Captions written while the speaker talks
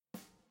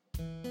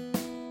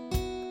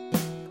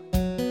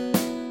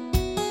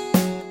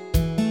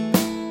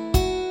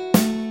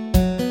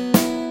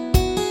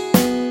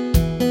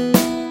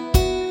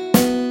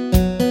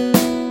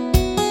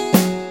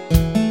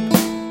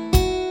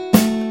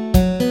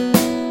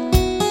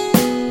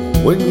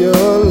When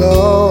you're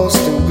lost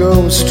and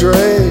go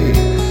astray,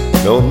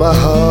 know my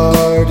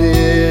heart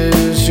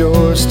is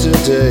yours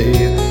today.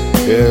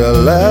 It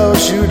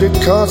allows you to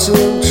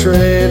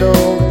concentrate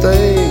on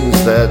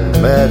things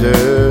that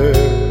matter.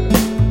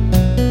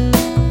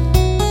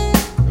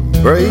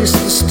 Embrace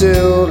the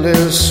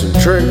stillness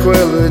and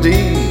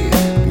tranquility.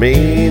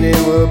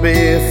 Meaning will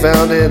be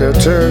found in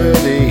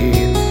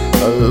eternity.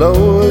 A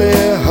lonely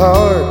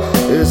heart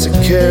is a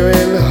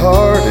caring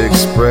heart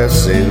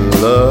expressing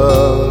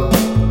love.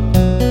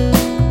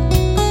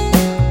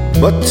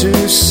 But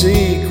to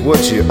seek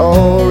what you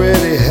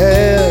already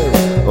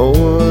have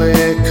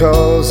only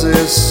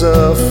causes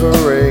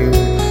suffering.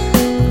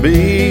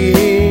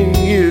 Being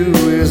you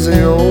is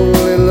the only